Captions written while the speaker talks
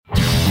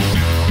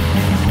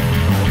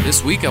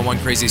This week on One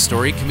Crazy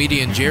Story,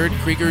 comedian Jarred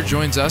Kreger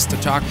joins us to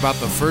talk about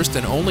the first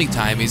and only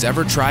time he's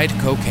ever tried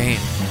cocaine.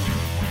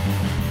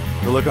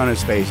 The look on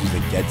his face, he's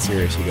like dead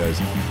serious. He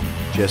goes,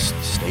 just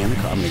stay in the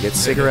car. I'm going to get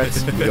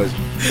cigarettes. He goes,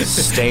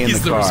 stay in the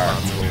car.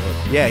 Responsible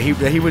one. Yeah,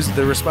 he was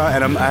the response.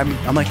 And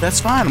I'm like,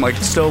 that's fine. I'm like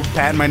still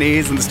patting my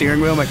knees and the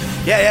steering wheel. I'm like,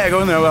 yeah,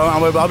 go in there.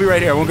 I'll be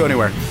right here. I won't go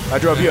anywhere. I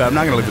drove you. I'm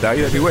not going to live without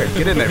you. That'd be weird.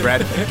 Get in there,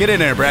 Brad. Get in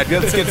there, Brad.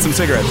 Let's get some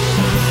cigarettes.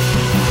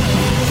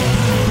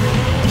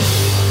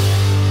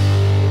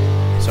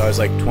 So I was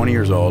like 20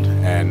 years old,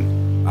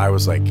 and I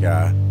was like,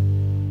 I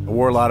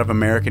wore a lot of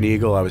American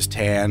Eagle. I was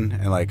tan,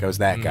 and like I was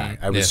that guy.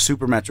 I was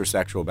super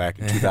metrosexual back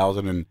in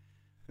 2000, and it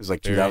was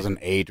like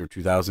 2008 or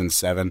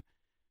 2007.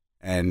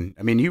 And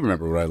I mean, you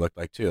remember what I looked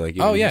like too, like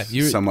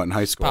you somewhat in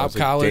high school. Pop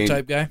collar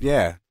type guy.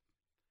 Yeah,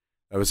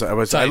 I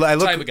looked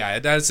type of guy. I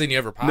haven't seen you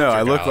ever pop. No,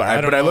 I look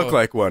like, but I look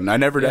like one. I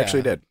never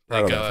actually did.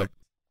 Like puka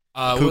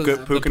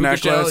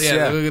necklace.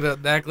 Puka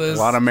necklace. A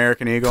lot of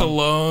American Eagle.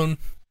 Cologne.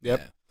 Yep.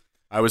 Yeah.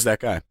 I was that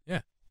guy.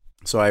 Yeah.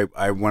 So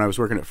I when I was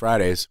working at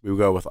Fridays, we would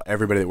go with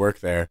everybody that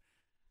worked there,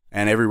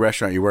 and every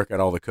restaurant you work at,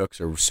 all the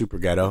cooks are super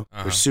ghetto.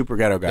 They're super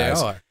ghetto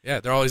guys. They are. Yeah,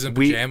 they're always in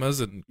pajamas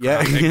and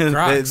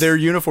Crocs. Their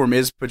uniform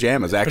is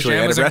pajamas actually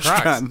pajamas at a and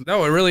restaurant. Crocs.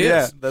 No, it really is.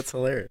 Yeah, that's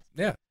hilarious.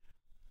 Yeah,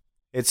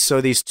 it's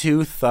so these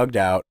two thugged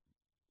out,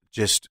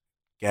 just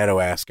ghetto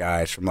ass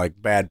guys from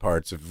like bad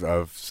parts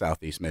of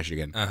Southeast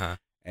Michigan,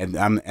 and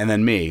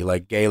then me,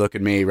 like gay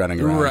looking me running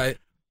around, right.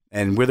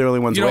 And we're the only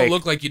ones. You don't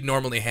look like you'd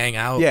normally hang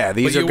out. Yeah,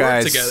 these are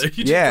guys. Work together.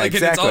 You yeah, like,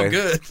 exactly. And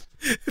it's all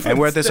good. And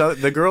we're at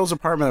the girl's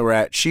apartment that we're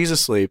at. She's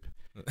asleep,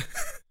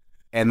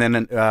 and then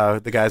one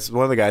of the guys,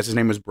 his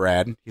name was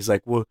Brad. He's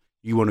like, "Well,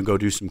 you want to go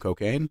do some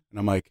cocaine?" And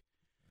I'm like,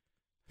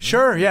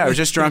 "Sure, yeah." I was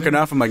just drunk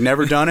enough. I'm like,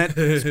 "Never done it.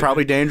 It's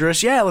probably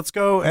dangerous. Yeah, let's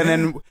go." And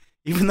then,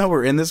 even though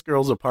we're in this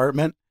girl's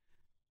apartment,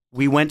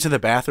 we went to the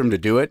bathroom to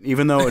do it,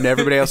 even though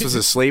everybody else was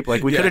asleep.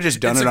 Like, we could have just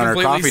done it on our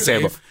coffee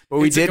table. But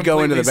we did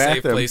go into the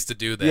bathroom. Safe place to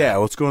do that. Yeah,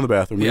 let's go in the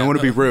bathroom. We don't want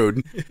to be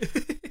rude.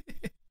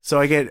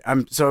 So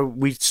so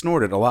we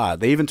snorted a lot.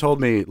 They even told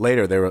me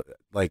later, they were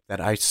like,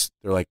 they're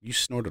like, you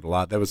snorted a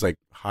lot. That was like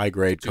high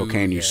grade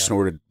cocaine. You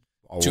snorted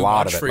a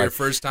lot of it. Too much for your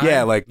first time?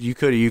 Yeah, like you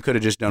could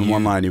have just done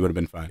one line, you would have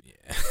been fine.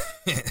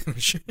 Yeah.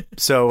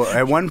 So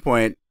at one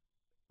point,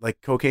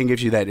 like cocaine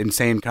gives you that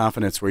insane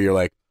confidence where you're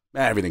like,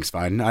 everything's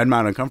fine. I'm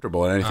not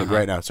uncomfortable in anything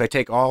right now. So I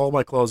take all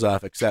my clothes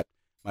off except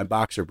my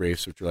boxer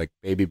briefs, which are like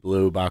baby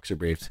blue boxer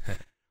briefs.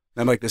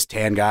 I'm like this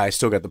tan guy. I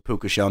still got the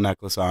puka shell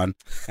necklace on.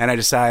 And I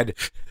decide,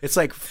 it's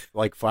like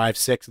 5,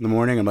 6 in the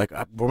morning. I'm like,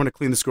 we're going to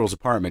clean this girl's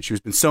apartment.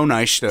 She's been so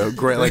nice,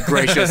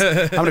 gracious.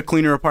 I'm going to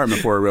clean her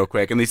apartment for her real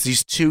quick. And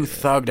these two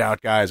thugged out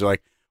guys are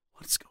like,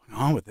 what's going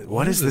on with it?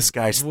 What is this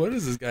guy's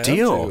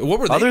deal? What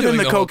were they other doing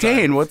than the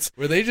cocaine? Were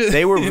they just?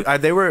 They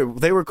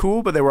were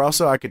cool, but they were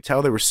also, I could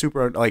tell they were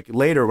super, like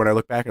later when I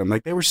look back at them,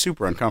 like they were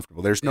super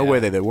uncomfortable. There's no way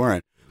that they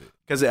weren't,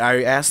 because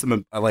I asked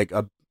them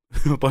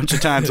a bunch of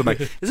times. I'm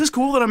like, is this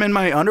cool that I'm in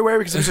my underwear?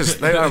 Because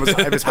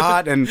it was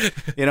hot, and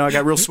I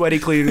got real sweaty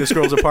cleaning this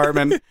girl's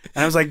apartment, and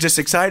I was like just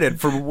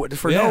excited for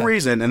no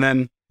reason, and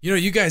then.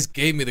 You guys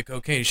gave me the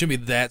cocaine. You shouldn't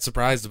be that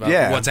surprised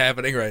about what's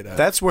happening right now.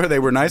 That's where they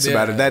were nice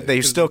about it. That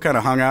they still kind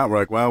of hung out. We're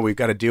like, well, we've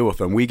got to deal with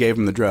them. We gave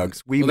them the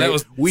drugs. We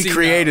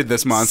created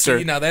this monster.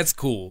 See, now that's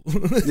cool.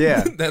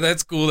 Yeah.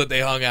 That's cool that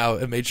they hung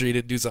out and made sure you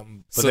didn't do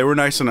something. But they were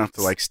nice enough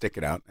to stick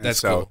it out. And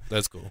cool.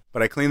 That's cool.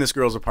 But I cleaned this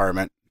girl's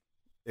apartment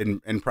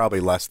in probably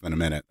less than a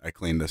minute. I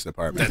cleaned this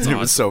apartment. That's awesome. It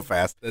was so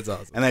fast. That's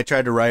awesome. And I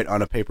tried to write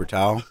on a paper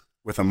towel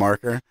with a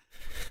marker,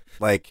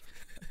 like,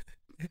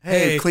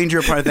 hey, cleaned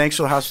your apartment. Thanks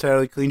for the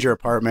hospitality. Cleaned your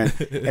apartment.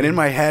 And in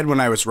my head, when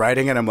I was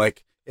writing it, I'm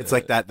like, it's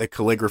like the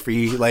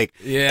calligraphy,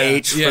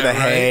 H for the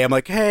hey. I'm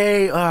like,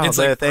 hey, it's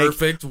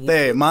perfect.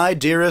 Hey, my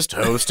dearest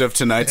host of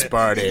tonight's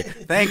party.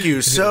 Thank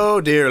you so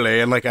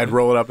dearly. And I'd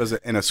roll it up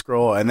in a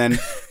scroll. And then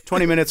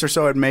 20 minutes or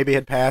so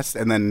had passed.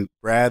 And then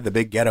Brad, the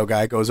big ghetto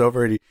guy, goes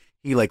over and he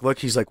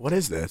he's like, what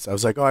is this? I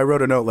was like, I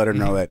wrote a note, let her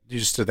know that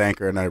just to thank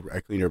her, and I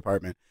cleaned her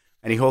apartment.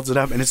 And he holds it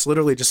up, and it's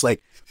literally just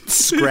red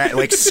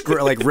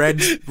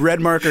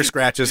marker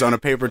scratches on a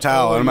paper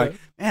towel. And I'm like,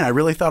 man, I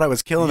really thought I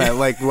was killing that.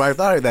 I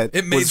thought that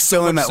it was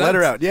filling that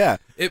letter out. Yeah,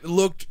 it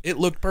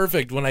looked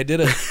perfect when I did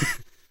it.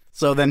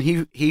 So then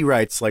he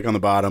writes on the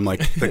bottom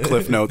the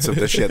cliff notes of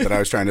the shit that I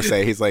was trying to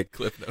say. He's like,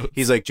 cliff notes.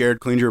 He's like, Jarred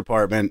cleaned your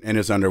apartment in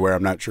his underwear.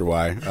 I'm not sure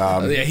why.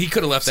 He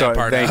could have left that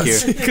part out.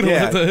 Thank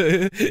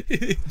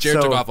you.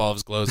 Jarred took off all of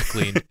his clothes,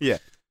 cleaned. Yeah,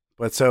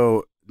 but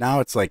so. Now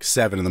it's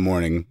 7 in the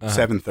morning,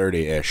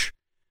 7:30-ish.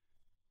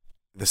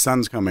 The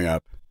sun's coming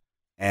up,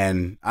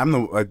 and I'm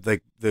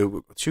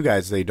the two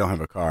guys. They don't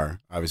have a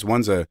car. Obviously,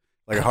 one's a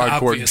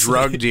hardcore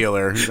drug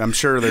dealer. I'm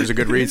sure there's a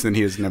good reason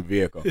he doesn't have a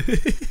vehicle.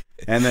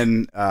 And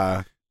then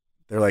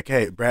they're like,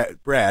 "Hey,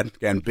 Brad,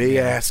 again, big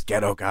ass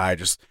ghetto guy,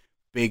 just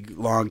big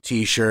long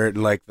T-shirt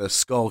and the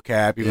skull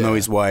cap, even though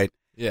he's white."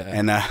 Yeah,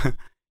 and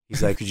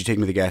He's like, could you take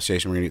me to the gas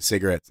station? We're going to get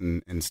cigarettes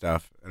and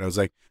stuff. And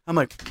I'm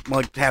like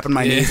tapping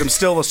my knees. I'm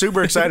still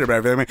super excited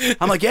about everything.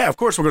 I'm like, yeah, of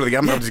course we'll go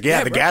to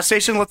the gas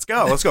station. Let's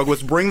go.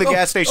 Let's bring the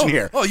gas station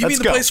here. Oh, you mean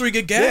the place where you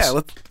get gas?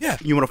 Yeah.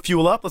 You want to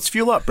fuel up? Let's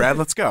fuel up, Brad.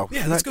 Let's go.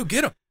 Yeah, let's go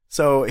get him.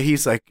 So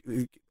he's like,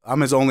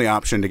 I'm his only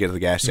option to get to the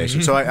gas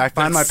station. So I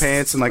find my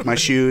pants and like my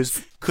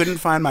shoes. Couldn't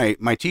find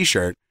my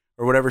T-shirt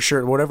or whatever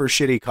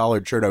shitty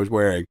collared shirt I was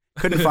wearing.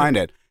 Couldn't find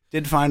it.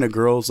 Did find a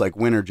girl's like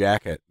winter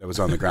jacket that was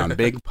on the ground,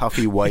 big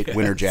puffy white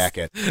winter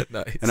jacket.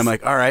 Nice. And I'm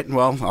like, all right,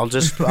 well, I'll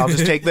just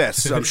take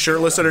this. So I'm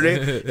shirtless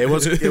underneath. It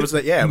was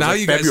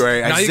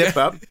February. I zip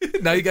up.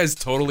 Now you guys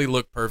totally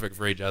look perfect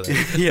for each other.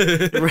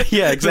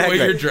 Yeah, exactly.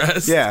 The way you're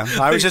dressed. Yeah,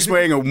 I was just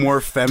wearing a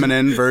more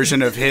feminine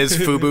version of his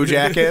FUBU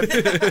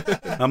jacket.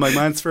 I'm like,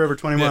 mine's Forever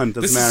 21.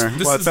 Doesn't matter.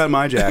 It's not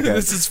my jacket.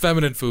 This is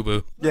feminine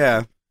FUBU.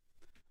 Yeah.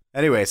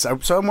 Anyway, so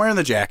I'm wearing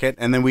the jacket,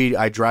 and then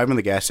I drive in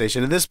the gas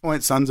station. At this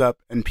point, sun's up,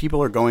 and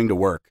people are going to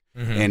work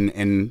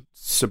in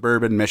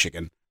suburban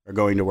Michigan are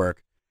going to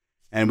work.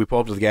 And we pull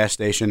up to the gas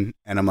station,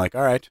 and I'm like,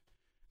 all right.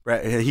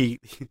 Brad, the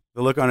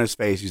look on his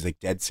face, he's like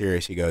dead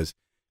serious. He goes,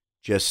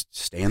 just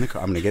stay in the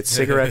car. I'm going to get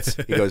cigarettes.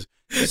 He goes,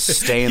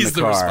 stay in the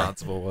car. He's the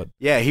responsible one.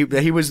 Yeah,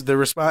 he was the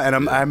response,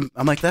 and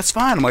I'm like, that's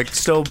fine. I'm like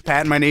still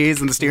patting my knees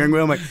and the steering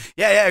wheel. I'm like,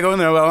 yeah, go in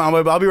there.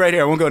 I'll be right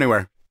here. I won't go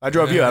anywhere. I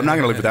drove you. I'm not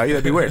going to leave without you.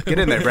 That'd be weird. Get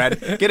in there, Brad.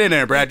 Get in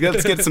there, Brad.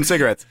 Let's get some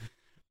cigarettes.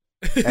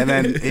 And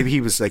then he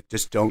was like,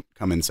 just don't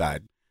come inside.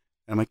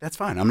 And I'm like, that's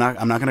fine. I'm not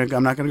going to go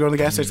to the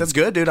gas station. That's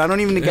good, dude. I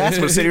don't even need gas. I'm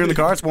going to sit here in the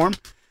car. It's warm.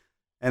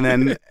 And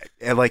then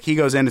like he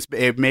goes in, it's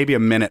maybe a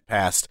minute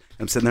past.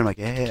 I'm sitting there, I'm like,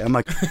 yeah. I'm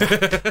like,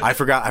 I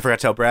forgot to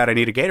tell Brad I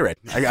need a Gatorade.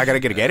 I got to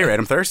get a Gatorade.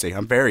 I'm thirsty.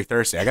 I'm very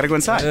thirsty. I got to go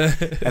inside.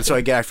 And so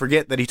I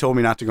forget that he told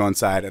me not to go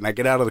inside. And I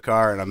get out of the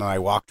car and I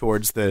walk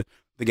towards the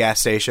gas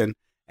station.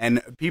 And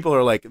people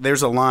are like,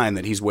 there's a line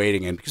that he's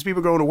waiting in because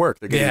people are going to work.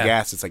 They're getting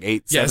gas. It's like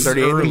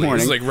 7:38 in the morning.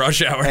 It's like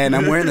rush hour. And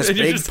I'm wearing this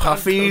big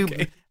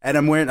puffy, and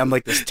I'm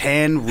like this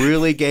tan,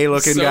 really gay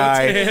looking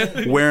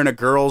guy wearing a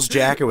girl's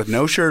jacket with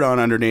no shirt on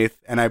underneath.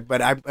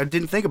 But I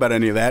didn't think about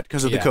any of that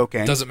because of the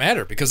cocaine. Doesn't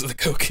matter because of the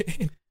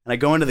cocaine. And I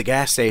go into the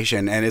gas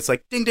station, and it's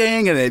like ding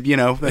ding, and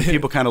and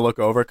people kind of look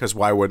over because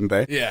why wouldn't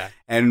they? Yeah.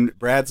 And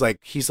Brad's like,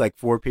 he's like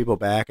 4 people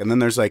back, and then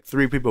there's like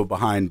 3 people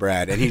behind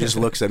Brad, and he just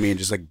looks at me and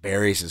just like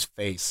buries his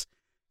face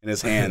in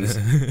his hands,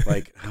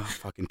 like, oh,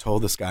 fucking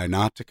told this guy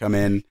not to come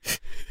in.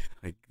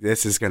 Like,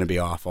 this is going to be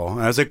awful.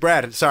 And I was like,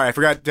 Brad, sorry, I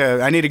forgot.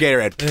 I need a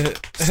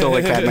Gatorade. Still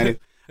like that.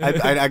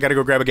 I got to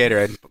go grab a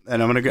Gatorade,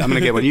 and I'm gonna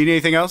get one. You need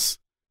anything else?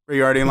 Are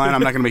you already in line? I'm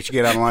not going to make you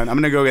get out of line. I'm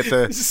going to go get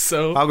the. It's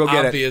so I'll go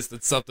get obvious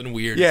that something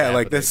weird. Yeah, is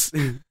like this.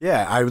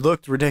 Yeah, I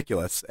looked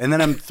ridiculous, and then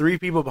I'm 3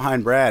 people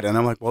behind Brad, and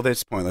I'm like, well,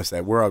 that's pointless.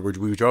 That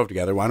we drove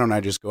together. Why don't I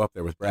just go up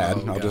there with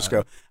Brad? I'll just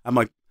go. I'm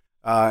like.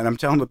 And I'm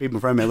telling the people in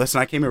front of me,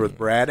 listen, I came here with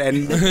Brad,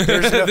 and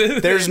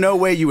there's no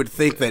way you would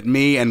think that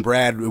me and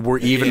Brad were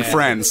even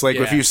friends. Like,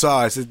 if you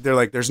saw us, they're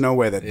like, there's no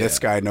way that this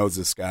guy knows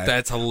this guy.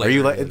 That's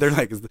hilarious. Are you they're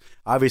like,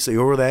 obviously,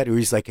 over that,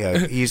 he's like,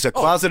 he's a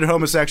closeted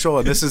homosexual,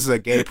 and this is a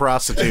gay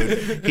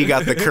prostitute. He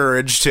got the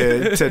courage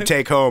to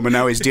take home, and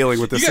now he's dealing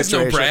with this situation.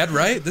 You guys know Brad,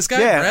 right? This guy,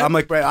 yeah, Brad? I'm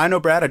like, Brad, I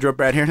know Brad. I drove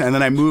Brad here, and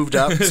then I moved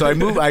up. So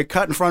I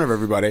cut in front of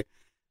everybody,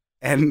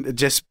 and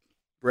just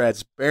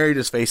Brad's buried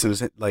his face in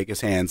his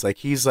hands. Like,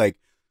 he's like,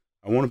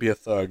 I want to be a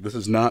thug. This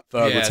is not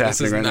thug. What's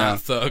happening right now?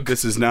 Thug.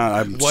 This is not.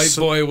 I'm white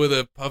boy with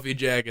a puffy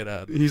jacket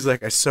on. He's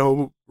like, I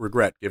so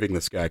regret giving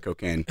this guy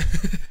cocaine.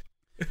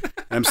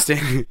 I'm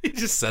standing. He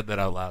just said that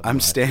out loud.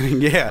 I'm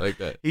standing. Yeah, like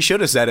that. He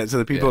should have said it to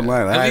the people in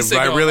line.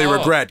 I really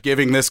regret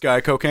giving this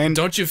guy cocaine.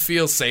 Don't you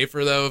feel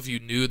safer though if you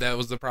knew that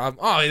was the problem?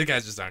 Oh, the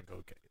guy's just on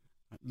cocaine.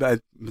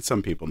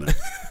 Some people know.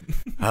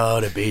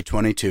 Oh, to be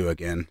 22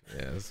 again.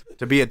 Yes.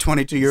 To be a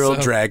 22-year-old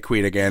drag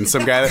queen again.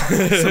 Some guy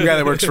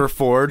that works for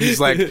Ford. He's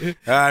like,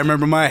 I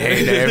remember my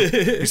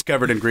heyday. He's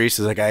covered in grease.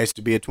 He's like, I used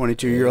to be a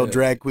 22-year-old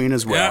drag queen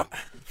as well.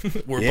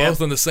 Yeah. We're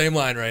both on the same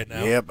line right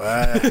now. Yep.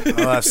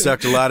 I've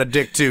sucked a lot of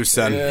dick too,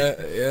 son.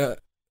 Yeah.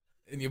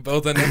 And you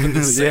both end up in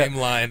the same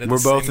line.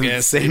 We're both in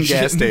the same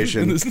gas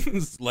station.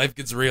 Life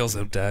gets real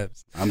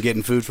sometimes. I'm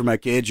getting food for my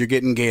kids. You're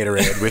getting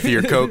Gatorade with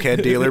your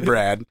cokehead dealer,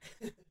 Brad.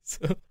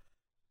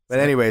 But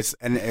anyways,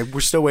 and we're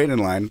still waiting in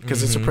line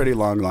because it's a pretty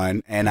long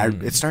line, and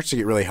it starts to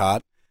get really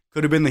hot.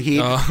 Could have been the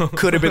heat,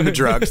 could have been the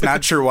drugs.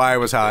 Not sure why it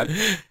was hot.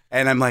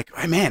 And I'm like,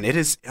 oh, man, it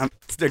is.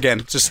 Again,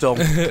 it's just still.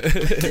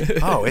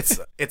 Oh,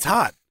 it's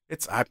hot.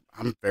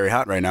 I'm very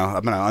hot right now.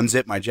 I'm gonna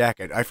unzip my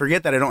jacket. I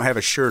forget that I don't have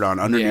a shirt on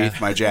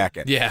underneath my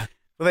jacket. Yeah.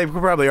 Well, they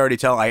could probably already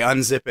tell. I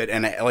unzip it,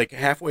 and like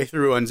halfway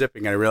through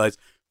unzipping, I realize,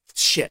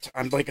 shit.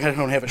 I'm like, I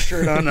don't have a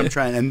shirt on. I'm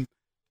trying and.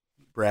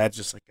 Brad's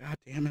just like, God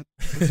damn it,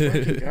 this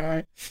fucking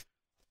guy.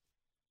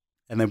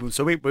 And then,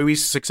 so we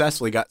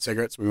successfully got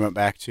cigarettes. We went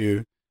back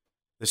to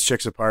this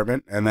chick's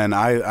apartment, and then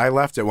I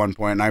left at one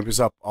point, and I was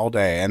up all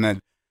day, and then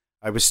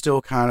I was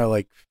still kind of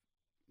like,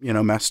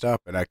 messed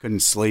up, and I couldn't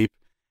sleep.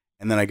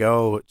 And then I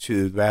go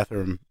to the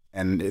bathroom,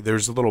 and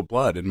there's a little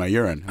blood in my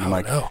urine. And I'm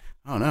like, no.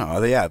 Oh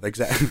no, yeah, that's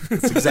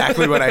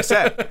exactly what I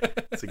said.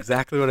 That's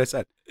exactly what I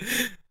said.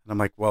 And I'm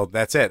like, well,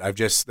 that's it. I've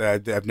just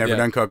I've never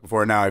done coke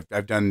before. Now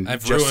I've done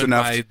I've just ruined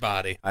enough. my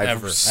body.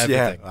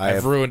 Everything.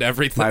 I've ruined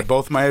everything.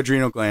 Both my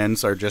adrenal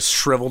glands are just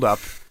shriveled up,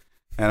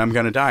 and I'm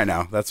gonna die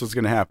now. That's what's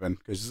gonna happen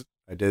because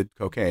I did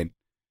cocaine.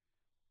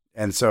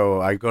 And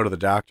so I go to the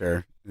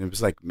doctor, and it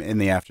was like in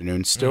the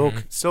afternoon. Still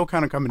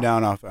kind of coming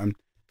down off. I'm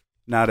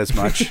not as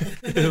much.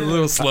 A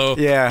little slow.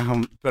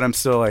 But I'm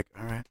still like,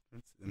 all right.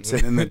 I'm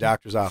sitting in the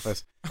doctor's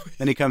office.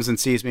 Then he comes and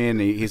sees me,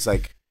 and he's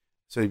like,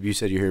 "So you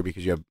said you're here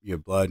because you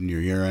have blood in your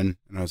urine?"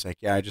 And I was like,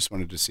 "Yeah, I just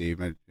wanted to see,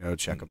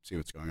 check up, see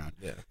what's going on."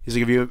 Yeah. He's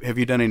like, "Have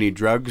you done any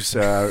drugs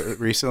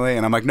recently?"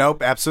 And I'm like,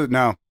 "Nope, absolutely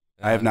no,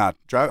 I have not.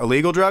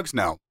 Illegal drugs?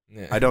 No,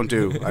 I don't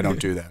do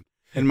that."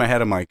 In my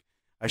head, I'm like,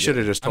 I should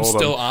have just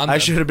told him. I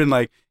should have been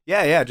like,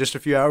 yeah, just a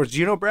few hours. Do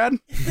you know Brad?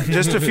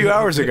 Just a few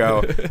hours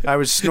ago, I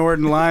was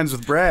snorting lines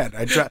with Brad.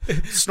 I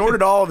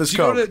snorted all of his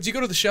coke. Did you go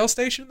to the Shell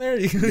station there?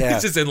 He's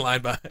just in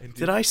line behind.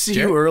 Did I see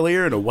you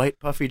earlier in a white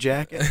puffy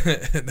jacket?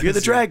 You're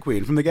the drag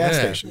queen from the gas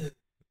station.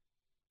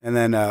 And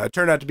then it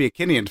turned out to be a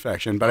kidney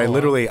infection, but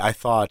I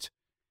thought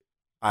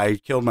I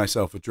killed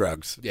myself with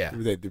drugs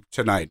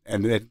tonight.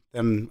 And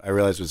then I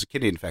realized it was a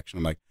kidney infection.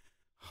 I'm like,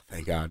 oh,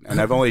 thank God.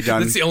 And I've only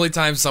done... That's the only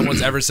time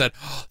someone's ever said,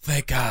 oh,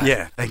 thank God.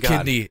 Yeah, thank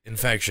God. Kidney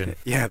infection.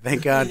 Yeah,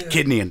 thank God.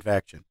 Kidney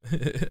infection.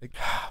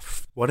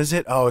 What is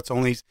it? Oh, it's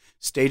only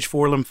stage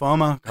 4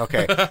 lymphoma?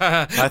 Okay.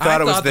 I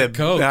thought it was the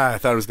coke. I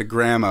thought it was the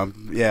gram of,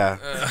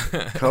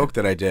 coke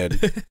that I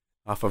did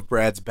off of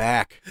Brad's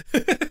back.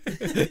 I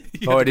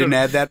didn't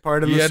add that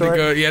part in the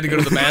story? You had to go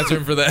to the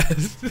bathroom for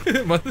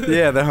that?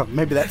 Yeah,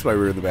 maybe that's why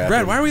we were in the bathroom.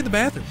 Brad, why are we in the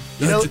bathroom?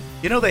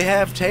 You know they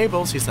have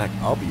tables. He's like,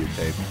 I'll be your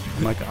table.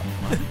 I'm like,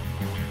 oh,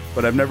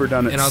 but I've never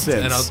done it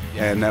since.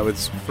 And that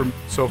was,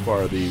 so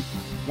far,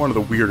 one of the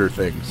weirder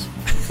things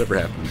that's ever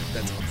happened.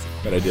 That's awesome.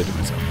 That I did to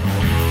myself.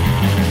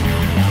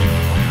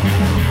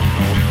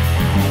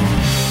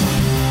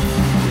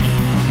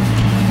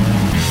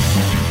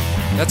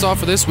 That's all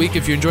for this week.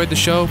 If you enjoyed the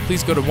show,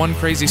 please go to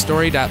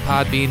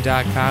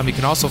onecrazystory.podbean.com. You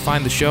can also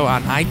find the show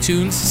on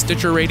iTunes,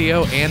 Stitcher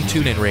Radio, and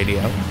TuneIn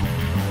Radio.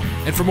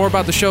 And for more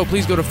about the show,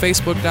 please go to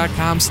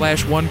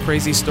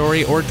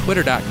facebook.com/onecrazystory or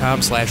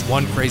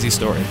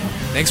twitter.com/onecrazystory.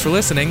 Thanks for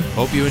listening.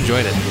 Hope you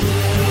enjoyed it.